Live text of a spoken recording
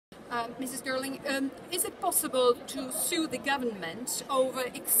Mrs. Girling, is it possible to sue the government over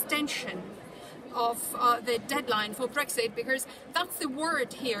extension of the deadline for Brexit? Because that's the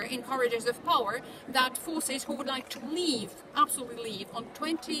word here in Corridors of Power, that forces who would like to leave, absolutely leave, on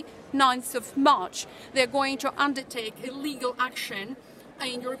 29th of March, they're going to undertake a legal action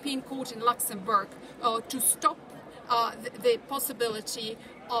in European Court in Luxembourg to stop the possibility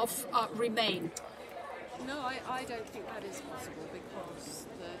of remain. No, I don't think that is possible, because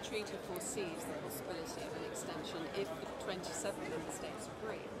the treaty foresees the possibility of an extension if the 27 member states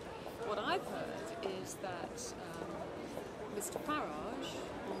agree. What I've heard is that Mr Farage,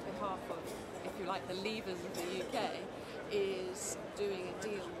 on behalf of, if you like, the leavers of the UK, is doing a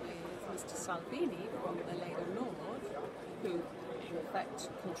deal with Mr Salvini from the Lega Nord, who in effect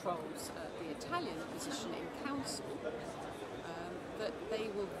controls the Italian position in council, that they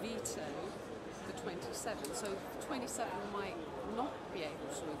will veto the 27. So the 27 might not be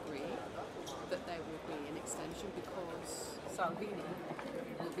able to agree that there will be an extension because Salvini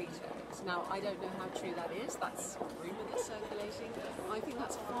will veto it. Now, I don't know how true that is. That's a rumour that's circulating. I think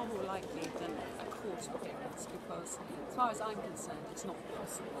that's far more likely than a court appearance, because as far as I'm concerned, it's not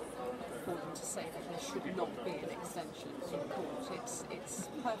possible for them to say that there should not be an extension in court. It's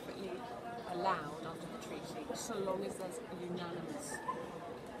perfectly allowed under the treaty, so long as there's unanimous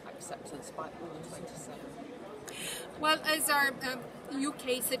acceptance by all 27. Well, as our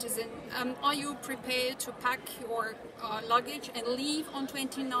UK citizen, are you prepared to pack your luggage and leave on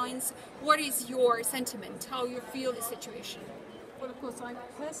 29th? What is your sentiment? How you feel the situation? Well, of course, I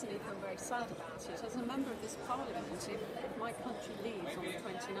personally feel very sad about it. As a member of this parliament, if my country leaves on the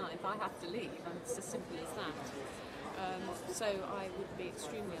 29th, I have to leave, and it's as simple as that. So I would be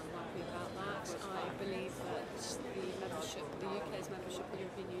extremely unhappy about that. I believe that the UK's membership of the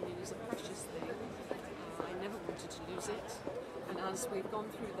European Union is a precious thing. I never wanted to lose it, and as we've gone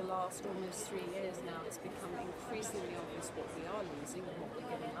through the last almost 3 years now, it's become increasingly obvious what we are losing and what we're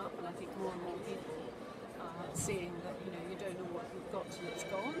giving up, and I think more and more people are seeing that, you know, you don't know what you've got till it's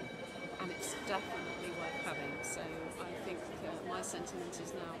gone, and it's definitely worth having. So I think my sentiment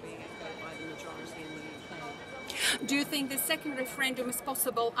is now being echoed by the majority in the UK. Do you think the second referendum is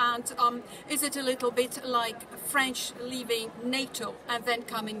possible, and is it a little bit like French leaving NATO and then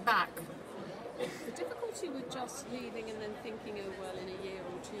coming back? The difficulty with just leaving and then thinking, oh well, in a year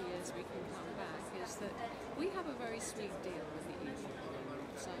or 2 years we can come back, is that we have a very sweet deal with the EU.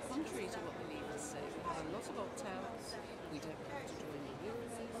 So contrary to what the leaders say, we have a lot of opt-outs, we don't have to join the euro,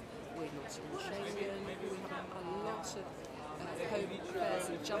 we're not in Schengen, we have a lot of home affairs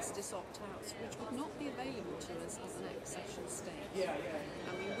and justice opt-outs which would not be available to us as an accession state.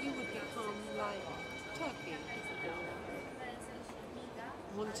 I mean, we would become like Turkey,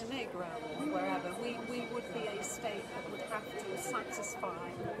 Montenegro, or wherever. We would be a state that would have to satisfy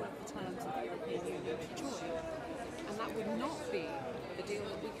all of the terms of the European Union to join, and that would not be the deal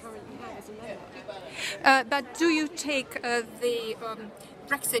that we currently have as a member. But do you take the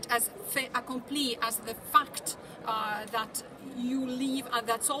Brexit as fait accompli, as the fact that you leave and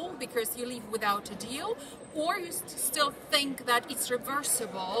that's all, because you leave without a deal, or you still think that it's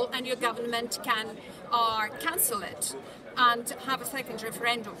reversible and your government can cancel it and have a second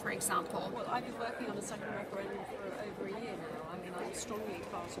referendum, for example? Well, I've been working on a second referendum for over a year now. I mean, I'm strongly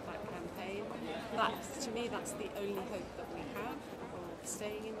part of that campaign. To me, that's the only hope that we have of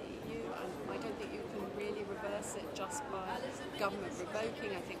staying in the EU, and I don't think you can really reverse it just by government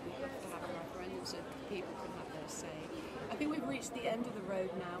revoking. I think we have to have a referendum so people can have their say. I think we've reached the end of the road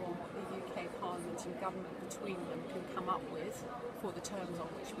now on what the UK Parliament and government between them can come up with for the terms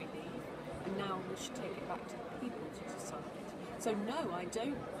on which we leave, and now we should take it back to the people to decide. So no, I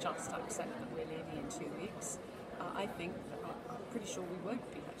don't just accept that we're leaving in 2 weeks. I think, I'm pretty sure we won't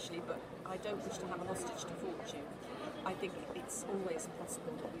be actually, but I don't wish to have a hostage to fortune. I think it's always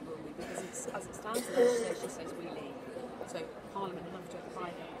possible that we will be, because it's, as it stands, the legislation says we leave. So Parliament have to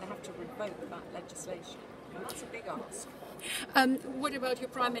apply that, they have to revoke that legislation, and that's a big ask. What about your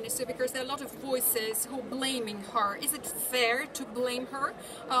Prime Minister? Because there are a lot of voices who are blaming her. Is it fair to blame her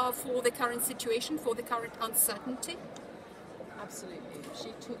for the current situation, for the current uncertainty? Absolutely.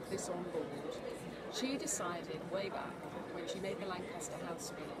 She took this on board. She decided way back when she made the Lancaster House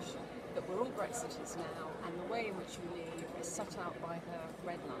speech that we're all Brexiters now, and the way in which you leave is set out by her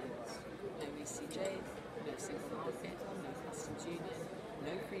red lines. No ECJ, no single market, no customs union,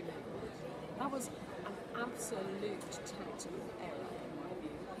 no free movement. That was an absolute tactical error in my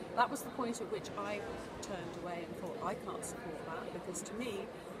view. That was the point at which I turned away and thought, I can't support that, because to me,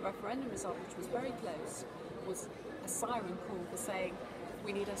 the referendum result, which was very close, was a siren call for saying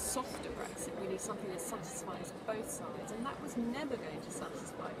we need a softer Brexit, we need something that satisfies both sides, and that was never going to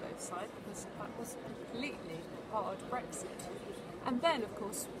satisfy both side because that was a completely hard Brexit. And then, of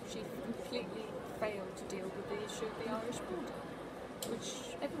course, she completely failed to deal with the issue of the Irish border,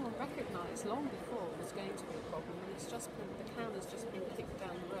 which everyone recognised long before was going to be a problem, and it's just been, the can has just been kicked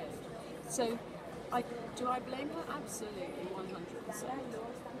down the road. So, do I blame her? Absolutely, 100%.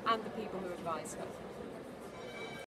 And the people who advise her.